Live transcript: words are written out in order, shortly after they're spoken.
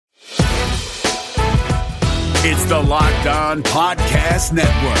It's the Locked On Podcast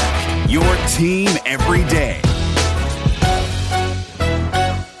Network, your team every day.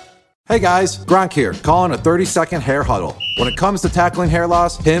 Hey guys, Gronk here, calling a 30-second hair huddle. When it comes to tackling hair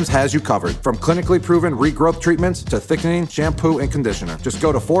loss, Hims has you covered. From clinically proven regrowth treatments to thickening, shampoo, and conditioner. Just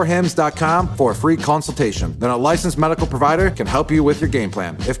go to 4hims.com for a free consultation. Then a licensed medical provider can help you with your game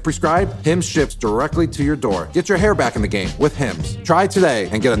plan. If prescribed, Hims ships directly to your door. Get your hair back in the game with Hims. Try today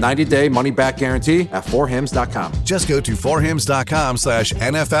and get a 90-day money-back guarantee at 4hims.com. Just go to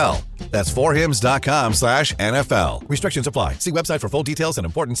 4hims.com/NFL. That's 4hims.com/NFL. Restrictions apply. See website for full details and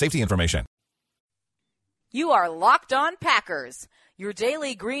important safety information. You are Locked On Packers, your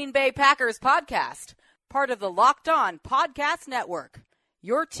daily Green Bay Packers podcast, part of the Locked On Podcast Network,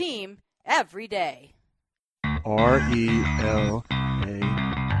 your team every day. RELAX.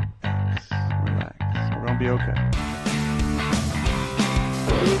 Relax. We're going to be okay.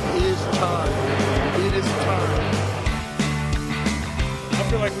 It is time. It is time. I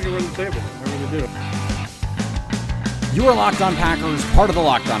feel like we can run the table. I really do. You are Locked On Packers, part of the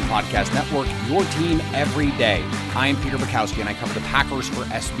Locked On Podcast Network, your team every day. I am Peter Bukowski, and I cover the Packers for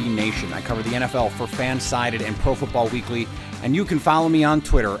SB Nation. I cover the NFL for Fansided and Pro Football Weekly, and you can follow me on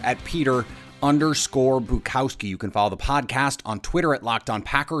Twitter at Peter_Bukowski. You can follow the podcast on Twitter at Locked On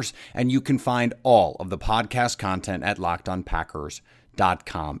Packers, and you can find all of the podcast content at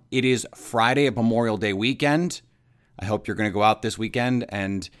LockedOnPackers.com. It is Friday of Memorial Day weekend. I hope you're going to go out this weekend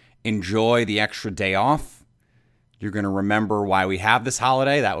and enjoy the extra day off. You're going to remember why we have this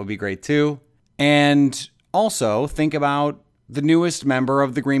holiday. That would be great too. And also think about the newest member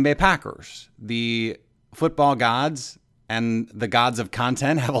of the Green Bay Packers. The football gods and the gods of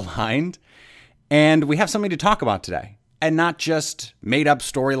content have aligned. And we have something to talk about today. And not just made up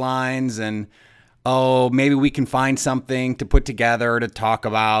storylines and, oh, maybe we can find something to put together to talk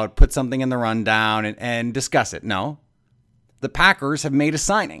about, put something in the rundown and discuss it. No. The Packers have made a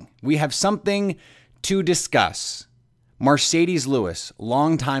signing. We have something to discuss. Marcedes Lewis,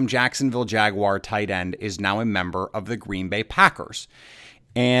 longtime Jacksonville Jaguar tight end, is now a member of the Green Bay Packers.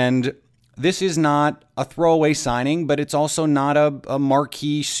 And this is not a throwaway signing, but it's also not a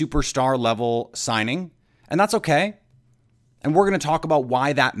marquee superstar level signing. And that's okay. And we're going to talk about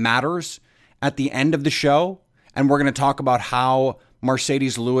why that matters at the end of the show. And we're going to talk about how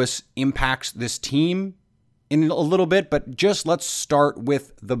Marcedes Lewis impacts this team in a little bit. But just let's start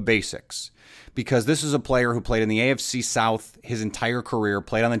with the basics. Because this is a player who played in the AFC South his entire career,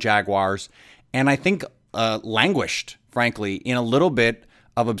 played on the Jaguars, and I think languished, frankly, in a little bit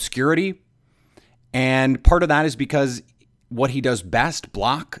of obscurity. And part of that is because what he does best,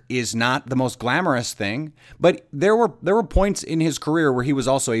 block, is not the most glamorous thing. But there were points in his career where he was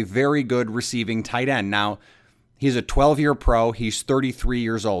also a very good receiving tight end. Now, he's a 12-year pro. He's 33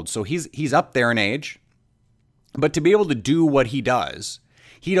 years old, so he's up there in age. But to be able to do what he does,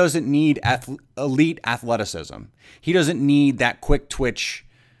 he doesn't need elite athleticism. He doesn't need that quick twitch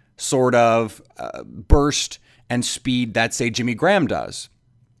sort of burst and speed that, say, Jimmy Graham does.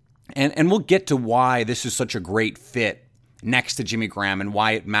 And we'll get to why this is such a great fit next to Jimmy Graham and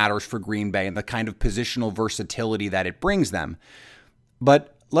why it matters for Green Bay and the kind of positional versatility that it brings them.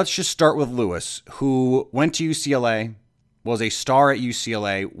 But let's just start with Lewis, who went to UCLA, was a star at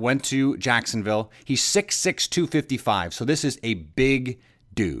UCLA, went to Jacksonville. He's 6'6", 255, so this is a big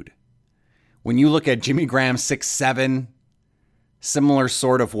dude. When you look at Jimmy Graham, 6'7", similar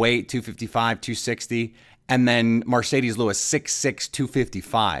sort of weight, 255, 260, and then Marcedes Lewis, 6'6",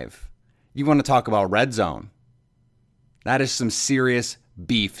 255. You want to talk about red zone. That is some serious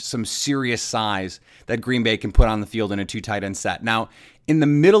beef, some serious size that Green Bay can put on the field in a two tight end set. Now, in the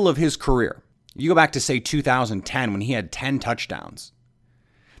middle of his career, you go back to, say, 2010 when he had 10 touchdowns.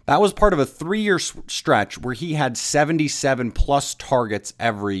 That was part of a 3-year stretch where he had 77 plus targets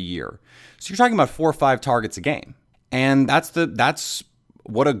every year. So you're talking about 4 or 5 targets a game. And that's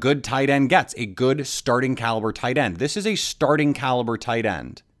what a good tight end gets, a good starting caliber tight end. This is a starting caliber tight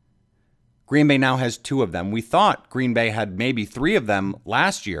end. Green Bay now has 2 of them. We thought Green Bay had maybe 3 of them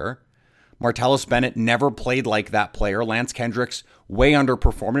last year. Martellus Bennett never played like that player. Lance Kendricks way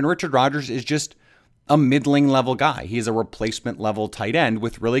underperformed. And Richard Rodgers is just a middling level guy. He's a replacement level tight end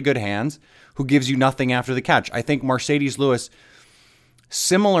with really good hands who gives you nothing after the catch. I think Marcedes Lewis,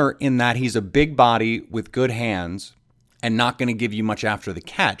 similar in that he's a big body with good hands and not going to give you much after the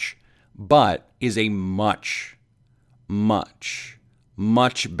catch, but is a much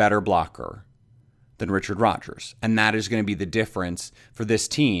better blocker than Richard Rodgers. And that is going to be the difference for this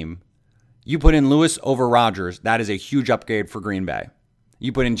team. You put in Lewis over Rodgers, that is a huge upgrade for Green Bay.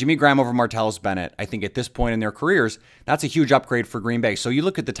 You put in Jimmy Graham over Martellus Bennett. I think at this point in their careers, that's a huge upgrade for Green Bay. So you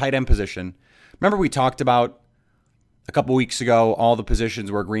look at the tight end position. Remember we talked about a couple weeks ago, all the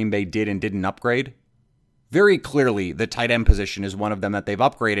positions where Green Bay did and didn't upgrade. Very clearly, the tight end position is one of them that they've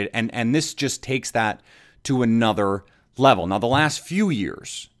upgraded, and this just takes that to another level. Now, the last few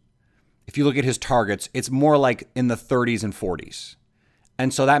years, if you look at his targets, it's more like in the 30s and 40s.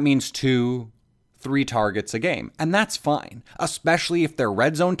 And so that means 2-3 targets a game. And that's fine, especially if they're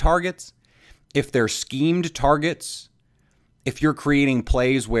red zone targets, if they're schemed targets, if you're creating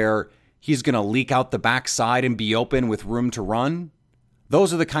plays where he's going to leak out the backside and be open with room to run.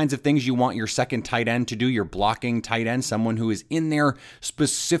 Those are the kinds of things you want your second tight end to do, your blocking tight end, someone who is in there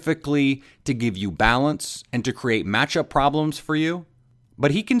specifically to give you balance and to create matchup problems for you.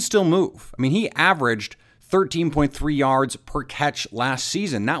 But he can still move. I mean, he averaged 13.3 yards per catch last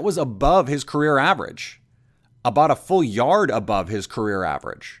season. That was above his career average, about a full yard above his career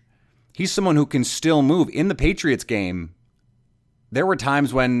average. He's someone who can still move. In the Patriots game, there were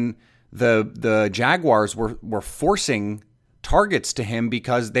times when the Jaguars were forcing targets to him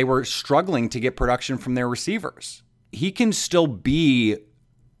because they were struggling to get production from their receivers. He can still be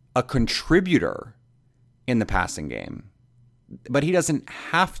a contributor in the passing game, but he doesn't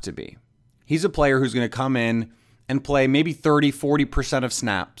have to be. He's a player who's going to come in and play maybe 30, 40% of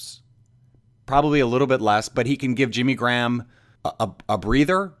snaps, probably a little bit less, but he can give Jimmy Graham a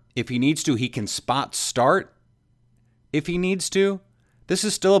breather. If he needs to, he can spot start if he needs to. This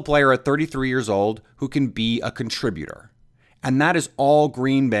is still a player at 33 years old who can be a contributor. And that is all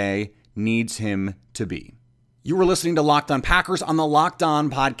Green Bay needs him to be. You were listening to Locked On Packers on the Locked On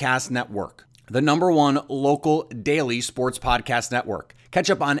Podcast Network, the #1 local daily sports podcast network.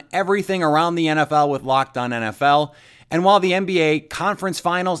 Catch up on everything around the NFL with Locked On NFL. And while the NBA conference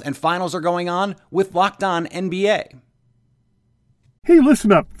finals and finals are going on, with Locked On NBA. Hey,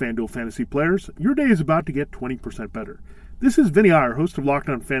 listen up, FanDuel fantasy players. Your day is about to get 20% better. This is Vinny Iyer, host of Locked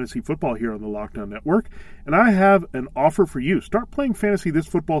On Fantasy Football here on the Locked On Network, and I have an offer for you. Start playing fantasy this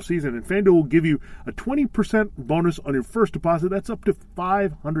football season, and FanDuel will give you a 20% bonus on your first deposit. That's up to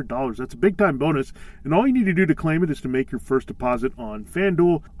 $500. That's a big-time bonus, and all you need to do to claim it is to make your first deposit on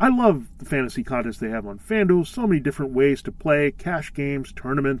FanDuel. I love the fantasy contests they have on FanDuel. So many different ways to play, cash games,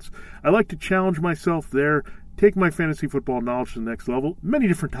 tournaments. I like to challenge myself there. Take my fantasy football knowledge to the next level. Many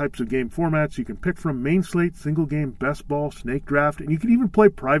different types of game formats you can pick from: main slate, single game, best ball, snake draft, and you can even play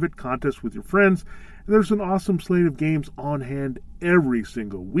private contests with your friends. And there's an awesome slate of games on hand every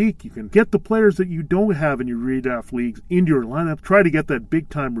single week. You can get the players that you don't have in your redraft leagues into your lineup. Try to get that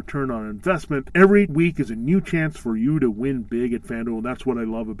big-time return on investment. Every week is a new chance for you to win big at FanDuel, and that's what I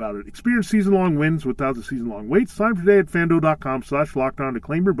love about it. Experience season-long wins without the season-long waits. Sign up today at FanDuel.com/LockedOn to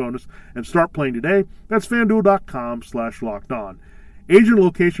claim your bonus and start playing today. That's FanDuel.com/LockedOn. Age and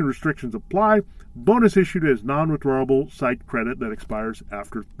location restrictions apply. Bonus issued as non-withdrawable site credit that expires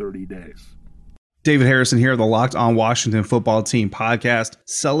after 30 days. David Harrison here, the Locked On Washington Football Team podcast,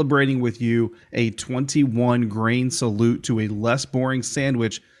 celebrating with you a 21 grain salute to a less boring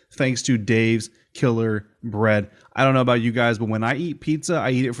sandwich thanks to Dave's Killer Bread. I don't know about you guys, but when I eat pizza, I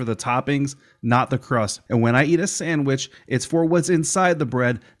eat it for the toppings, not the crust. And when I eat a sandwich, it's for what's inside the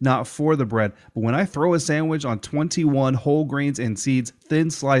bread, not for the bread. But when I throw a sandwich on 21 whole grains and seeds,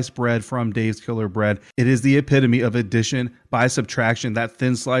 thin sliced bread from Dave's Killer Bread, it is the epitome of addition by subtraction. That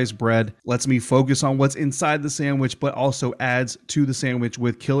thin sliced bread lets me focus on what's inside the sandwich, but also adds to the sandwich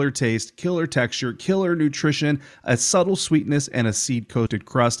with killer taste, killer texture, killer nutrition, a subtle sweetness, and a seed-coated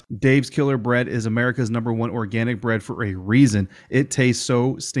crust. Dave's Killer Bread is America's #1 organic bread for a reason. It tastes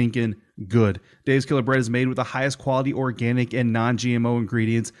so stinking good. Dave's Killer Bread is made with the highest quality organic and non-GMO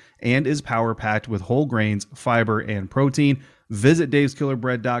ingredients and is power-packed with whole grains, fiber, and protein. Visit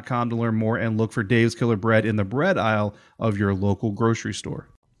daveskillerbread.com to learn more and look for Dave's Killer Bread in the bread aisle of your local grocery store.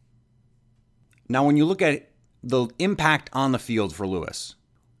 Now, when you look at the impact on the field for Lewis,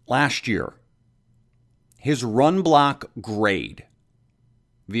 last year, his run block grade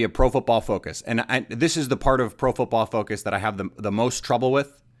via Pro Football Focus, and this is the part of Pro Football Focus that I have the most trouble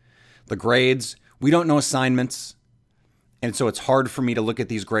with, the grades. We don't know assignments, and so it's hard for me to look at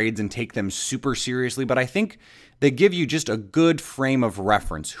these grades and take them super seriously, but I think they give you just a good frame of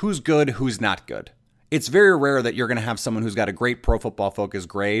reference. Who's good, who's not good. It's very rare that you're going to have someone who's got a great Pro Football Focus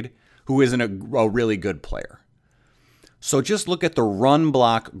grade who isn't a really good player. So just look at the run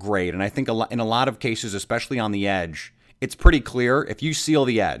block grade, and I think in a lot of cases, especially on the edge, it's pretty clear if you seal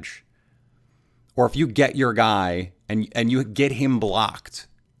the edge or if you get your guy and you get him blocked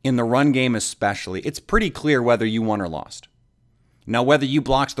in the run game especially, it's pretty clear whether you won or lost. Now, whether you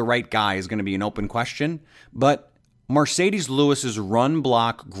blocked the right guy is going to be an open question, but Marcedes Lewis's run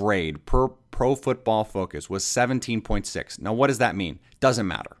block grade per Pro Football Focus was 17.6. Now, what does that mean? Doesn't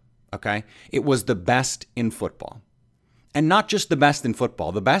matter, okay? It was the best in football. And not just the best in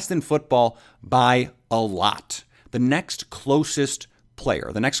football by a lot. The next closest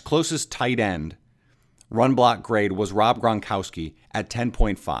player, the next closest tight end run block grade was Rob Gronkowski at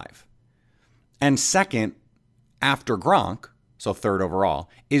 10.5. And second, after Gronk, so third overall,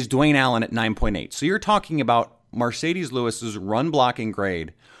 is Dwayne Allen at 9.8. So you're talking about Marcedes Lewis's run blocking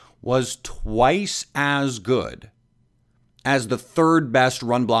grade was twice as good as the third best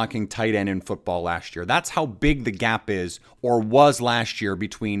run blocking tight end in football last year. That's how big the gap is, or was last year,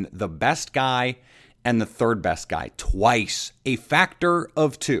 between the best guy and the third best guy. Twice. A factor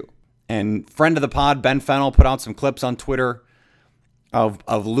of 2. And friend of the pod, Ben Fennell, put out some clips on Twitter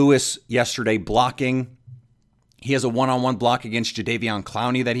of Lewis yesterday blocking. He has a one-on-one block against Jadeveon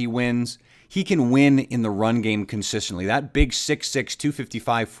Clowney that he wins. He can win in the run game consistently. That big 6'6",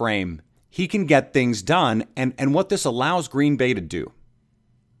 255 frame, he can get things done. And what this allows Green Bay to do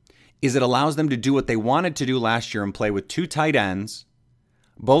is it allows them to do what they wanted to do last year and play with 2 tight ends,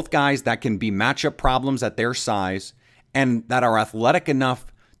 both guys that can be matchup problems at their size and that are athletic enough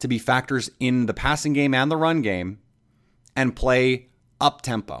to be factors in the passing game and the run game, and play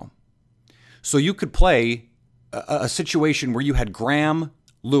up-tempo. So you could play a situation where you had Graham,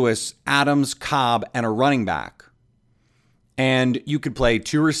 Lewis, Adams, Cobb, and a running back. And you could play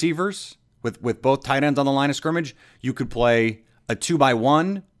 2 receivers with both tight ends on the line of scrimmage. You could play a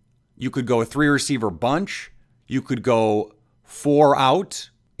 2-by-1. You could go a 3-receiver bunch. You could go 4 out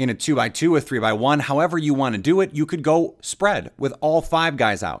in a 2-by-2, a 3-by-1. However you want to do it, you could go spread with all 5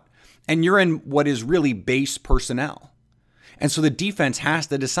 guys out. And you're in what is really base personnel. And so the defense has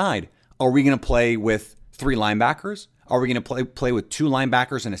to decide, are we going to play with 3 linebackers? Are we going to play with 2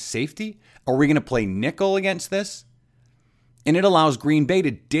 linebackers and a safety? Are we going to play nickel against this? And it allows Green Bay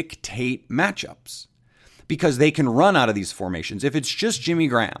to dictate matchups because they can run out of these formations. If it's just Jimmy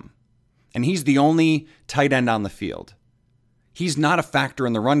Graham and he's the only tight end on the field, he's not a factor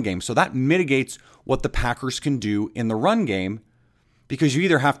in the run game. So that mitigates what the Packers can do in the run game, because you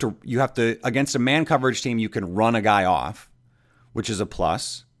either have to against a man coverage team, you can run a guy off, which is a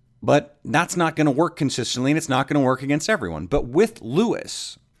plus, but that's not going to work consistently and it's not going to work against everyone. But with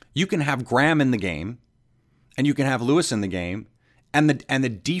Lewis, you can have Graham in the game and you can have Lewis in the game, and the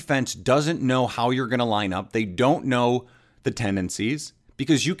defense doesn't know how you're going to line up. They don't know the tendencies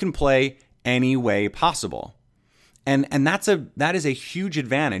because you can play any way possible. And that is a huge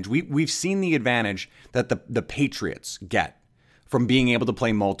advantage. We've seen the advantage that the Patriots get from being able to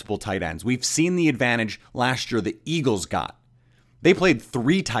play multiple tight ends. We've seen the advantage last year the Eagles got. They played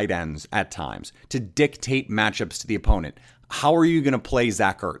 3 tight ends at times to dictate matchups to the opponent. How are you going to play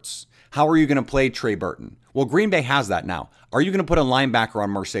Zach Ertz? How are you going to play Trey Burton? Well, Green Bay has that now. Are you going to put a linebacker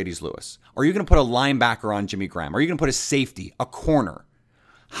on Marcedes Lewis? Are you going to put a linebacker on Jimmy Graham? Are you going to put a safety, a corner?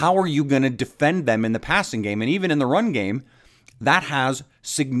 How are you going to defend them in the passing game? And even in the run game, that has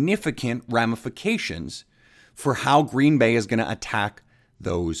significant ramifications for how Green Bay is going to attack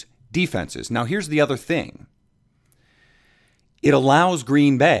those defenses. Now, here's the other thing. It allows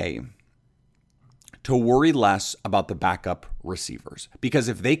Green Bay to worry less about the backup receivers, because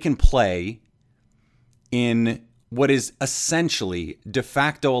if they can play in what is essentially de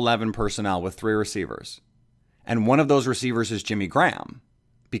facto 11 personnel with 3 receivers, and one of those receivers is Jimmy Graham,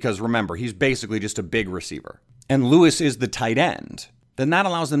 because remember, he's basically just a big receiver, and Lewis is the tight end, then that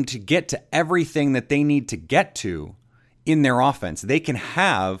allows them to get to everything that they need to get to in their offense. They can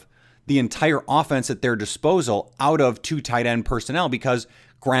have the entire offense at their disposal out of 2 tight end personnel because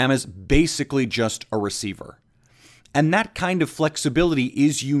Graham is basically just a receiver. And that kind of flexibility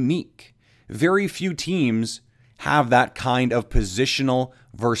is unique. Very few teams have that kind of positional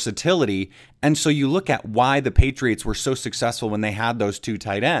versatility. And so you look at why the Patriots were so successful when they had those 2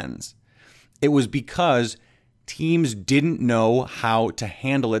 tight ends. It was because teams didn't know how to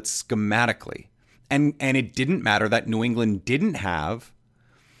handle it schematically. And it didn't matter that New England didn't have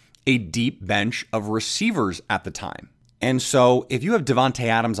a deep bench of receivers at the time. And so if you have Devontae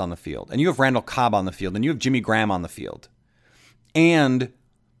Adams on the field, and you have Randall Cobb on the field, and you have Jimmy Graham on the field, and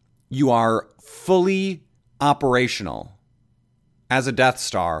you are fully operational as a Death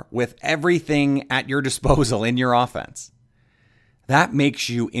Star with everything at your disposal in your offense, that makes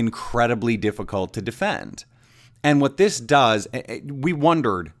you incredibly difficult to defend. And what this does, we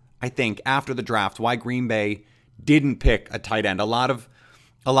wondered, I think, after the draft, why Green Bay didn't pick a tight end. A lot of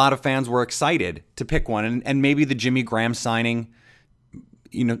fans were excited to pick one, and maybe the Jimmy Graham signing,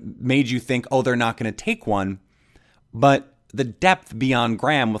 made you think, oh, they're not going to take one. But the depth beyond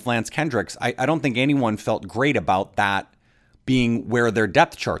Graham with Lance Kendricks, I don't think anyone felt great about that being where their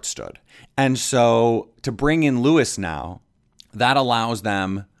depth chart stood. And so to bring in Lewis now, that allows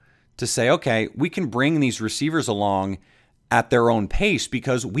them to say, okay, we can bring these receivers along at their own pace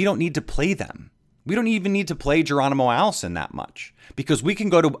because we don't need to play them. We don't even need to play Geronimo Allison that much because we can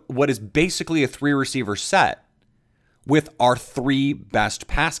go to what is basically a 3-receiver set with our 3 best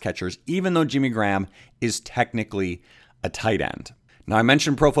pass catchers, even though Jimmy Graham is technically a tight end. Now, I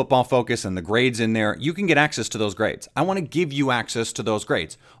mentioned Pro Football Focus and the grades in there. You can get access to those grades. I want to give you access to those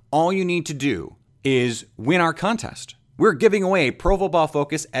grades. All you need to do is win our contest. We're giving away a Pro Football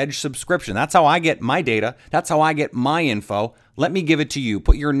Focus Edge subscription. That's how I get my data. That's how I get my info. Let me give it to you.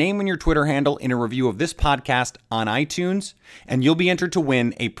 Put your name and your Twitter handle in a review of this podcast on iTunes, and you'll be entered to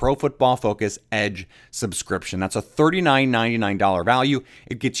win a Pro Football Focus Edge subscription. That's a $39.99 value.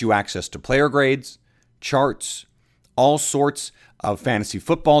 It gets you access to player grades, charts, all sorts of fantasy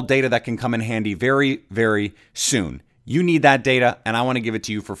football data that can come in handy very, very soon. You need that data, and I want to give it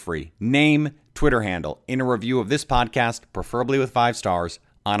to you for free. Name, Twitter handle in a review of this podcast, preferably with 5 stars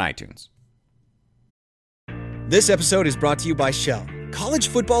on iTunes. This episode is brought to you by Shell. College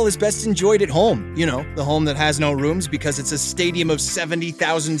football is best enjoyed at home. You know, the home that has no rooms because it's a stadium of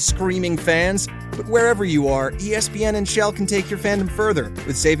 70,000 screaming fans. But wherever you are, ESPN and Shell can take your fandom further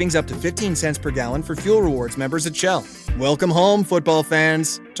with savings up to 15 cents per gallon for fuel rewards members at Shell. Welcome home, football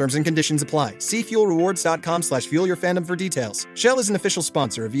fans. Terms and conditions apply. See fuelrewards.com/fuelyourfandom for details. Shell is an official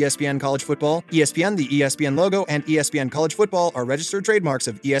sponsor of ESPN College Football. ESPN, the ESPN logo, and ESPN College Football are registered trademarks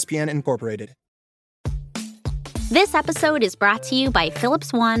of ESPN Incorporated. This episode is brought to you by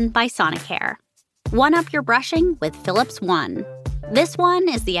Philips One by Sonicare. One up your brushing with Philips One. This one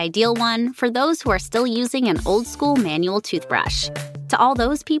is the ideal one for those who are still using an old-school manual toothbrush. To all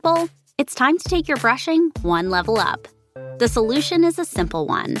those people, it's time to take your brushing one level up. The solution is a simple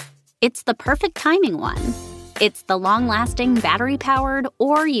one. It's the perfect timing one. It's the long-lasting battery-powered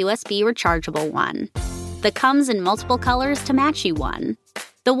or USB rechargeable one. That comes in multiple colors to match you one.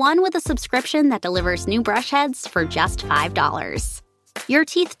 The one with a subscription that delivers new brush heads for just $5. Your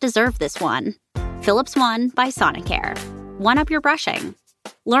teeth deserve this one. Philips One by Sonicare. One up your brushing.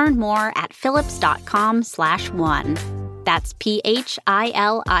 Learn more at philips.com/one. That's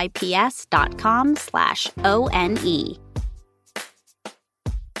PHILIPS.com/ONE.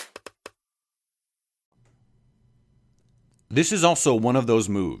 This is also one of those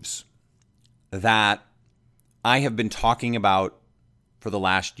moves that I have been talking about for the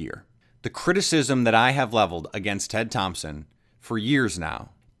last year. The criticism that I have leveled against Ted Thompson for years now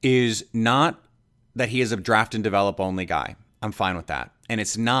is not that he is a draft and develop only guy. I'm fine with that. And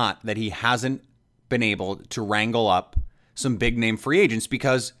it's not that he hasn't been able to wrangle up some big name free agents,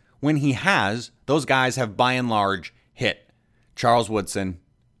 because when he has, those guys have by and large hit. Charles Woodson,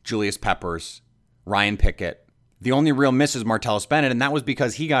 Julius Peppers, Ryan Pickett. The only real miss is Martellus Bennett, and that was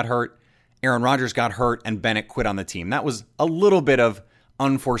because he got hurt, Aaron Rodgers got hurt, and Bennett quit on the team. That was a little bit of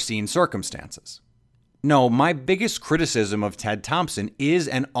unforeseen circumstances. No, my biggest criticism of Ted Thompson is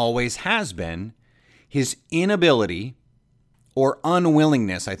and always has been his inability, or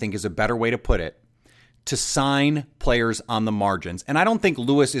unwillingness, I think is a better way to put it, to sign players on the margins. And I don't think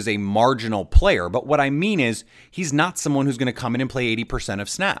Lewis is a marginal player, but what I mean is he's not someone who's going to come in and play 80% of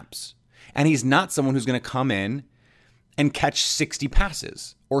snaps. And he's not someone who's going to come in and catch 60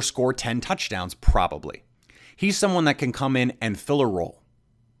 passes or score 10 touchdowns, probably. He's someone that can come in and fill a role.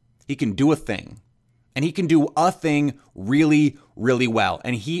 He can do a thing. And he can do a thing really, really well.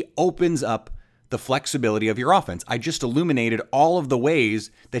 And he opens up the flexibility of your offense. I just illuminated all of the ways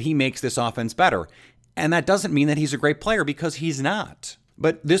that he makes this offense better. And that doesn't mean that he's a great player, because he's not.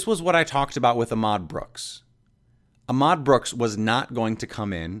 But this was what I talked about with Ahmad Brooks. Ahmad Brooks was not going to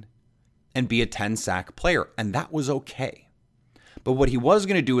come in and be a 10-sack player, and that was okay. But what he was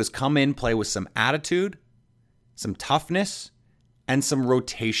going to do is come in, play with some attitude, some toughness, and some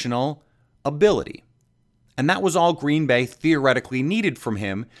rotational ability. And that was all Green Bay theoretically needed from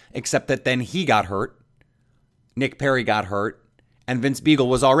him, except that then he got hurt, Nick Perry got hurt, and Vince Beagle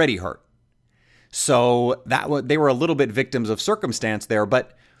was already hurt. So they were a little bit victims of circumstance there,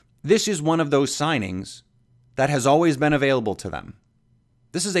 but this is one of those signings that has always been available to them.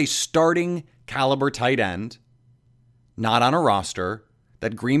 This is a starting caliber tight end, not on a roster,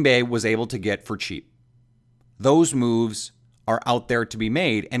 that Green Bay was able to get for cheap. Those moves are out there to be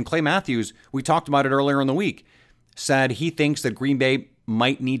made. And Clay Matthews, we talked about it earlier in the week, said he thinks that Green Bay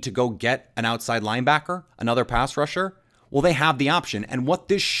might need to go get an outside linebacker, another pass rusher. Well, they have the option. And what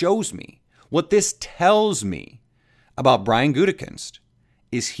this shows me, what this tells me about Brian Gutekunst,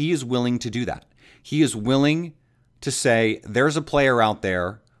 is he is willing to do that. He is willing to say, there's a player out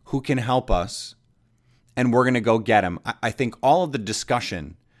there who can help us, and we're going to go get him. I think all of the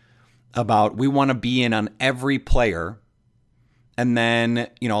discussion about we want to be in on every player And then,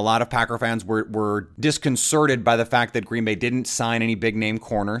 a lot of Packer fans were disconcerted by the fact that Green Bay didn't sign any big-name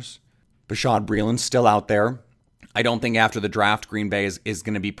corners. Bashaud Breeland's still out there. I don't think after the draft Green Bay is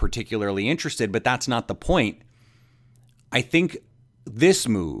going to be particularly interested, but that's not the point. I think this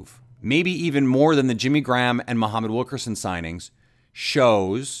move, maybe even more than the Jimmy Graham and Muhammad Wilkerson signings,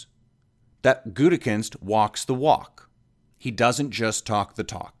 shows that Gutekunst walks the walk. He doesn't just talk the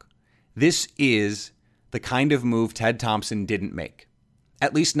talk. This is the kind of move Ted Thompson didn't make,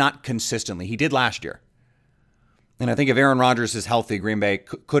 at least not consistently. He did last year. And I think if Aaron Rodgers is healthy, Green Bay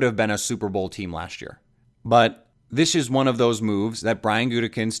could have been a Super Bowl team last year. But this is one of those moves that Brian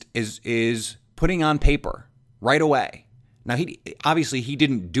Gutekunst is putting on paper right away. Now, he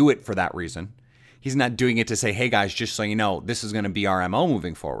didn't do it for that reason. He's not doing it to say, hey, guys, just so you know, this is going to be our MO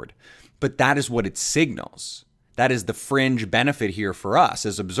moving forward. But that is what it signals. That is the fringe benefit here for us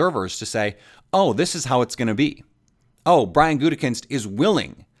as observers to say, oh, this is how it's going to be. Oh, Brian Gutekunst is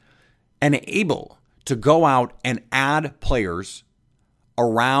willing and able to go out and add players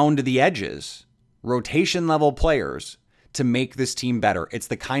around the edges, rotation-level players, to make this team better. It's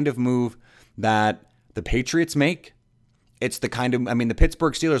the kind of move that the Patriots make. It's the kind of, the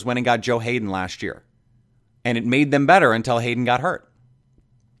Pittsburgh Steelers went and got Joe Hayden last year. And it made them better until Hayden got hurt.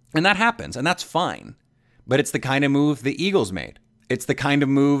 And that happens, and that's fine. But it's the kind of move the Eagles made. It's the kind of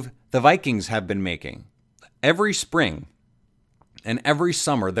move the Vikings have been making. Every spring and every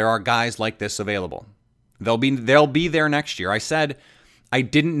summer, there are guys like this available. They'll be there next year. I said I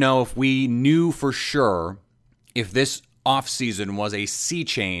didn't know if we knew for sure if this offseason was a sea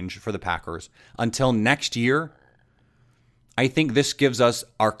change for the Packers until next year. I think this gives us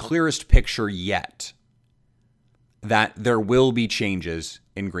our clearest picture yet that there will be changes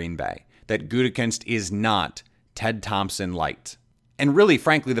in Green Bay, that Gutekunst is not Ted Thompson light. And really,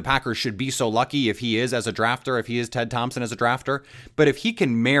 frankly, the Packers should be so lucky if he is as a drafter, if he is Ted Thompson as a drafter. But if he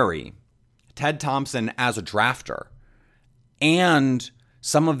can marry Ted Thompson as a drafter and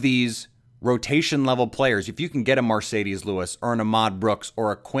some of these rotation level players, if you can get a Marcedes Lewis or an Ahmad Brooks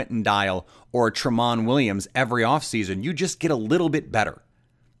or a Quentin Dial or a Tramon Williams every offseason, you just get a little bit better.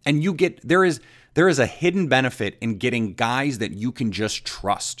 And there is a hidden benefit in getting guys that you can just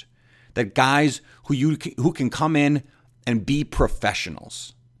trust. That guys who can come in and be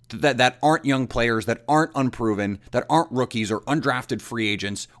professionals, that aren't young players, that aren't unproven, that aren't rookies or undrafted free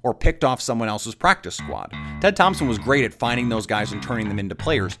agents or picked off someone else's practice squad. Ted Thompson was great at finding those guys and turning them into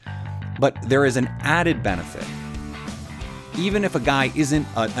players, but there is an added benefit. Even if a guy isn't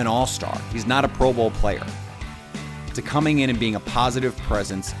an all-star, he's not a Pro Bowl player, to coming in and being a positive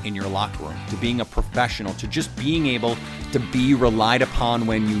presence in your locker room, to being a professional, to just being able to be relied upon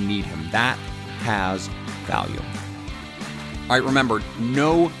when you need him. That has value. All right, remember,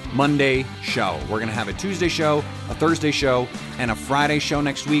 no Monday show. We're going to have a Tuesday show, a Thursday show, and a Friday show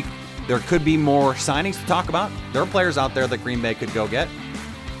next week. There could be more signings to talk about. There are players out there that Green Bay could go get.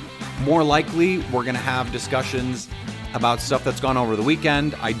 More likely, we're going to have discussions about stuff that's gone over the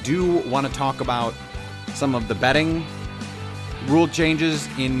weekend. I do want to talk about some of the betting rule changes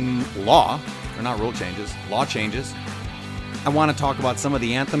in law. Or not rule changes, law changes. I want to talk about some of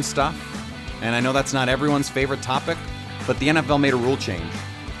the anthem stuff. And I know that's not everyone's favorite topic, but the NFL made a rule change.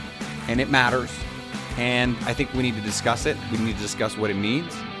 And it matters. And I think we need to discuss it. We need to discuss what it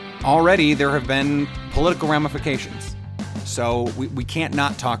means. Already, there have been political ramifications. So we can't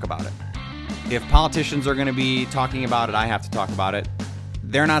not talk about it. If politicians are going to be talking about it, I have to talk about it.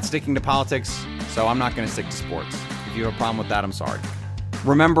 They're not sticking to politics, so I'm not going to stick to sports. If you have a problem with that, I'm sorry.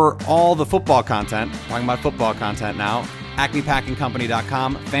 Remember all the football content, talking about football content now,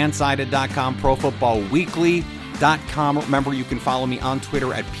 acmepackingcompany.com, fansided.com, profootballweekly.com. Remember, you can follow me on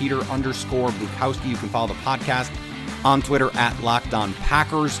Twitter at Peter_Bukowski. You can follow the podcast on Twitter at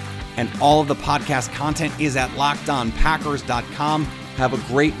LockedOnPackers. And all of the podcast content is at LockedOnPackers.com. Have a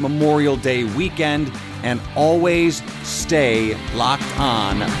great Memorial Day weekend, and always stay locked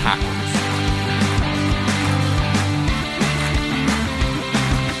on Packers.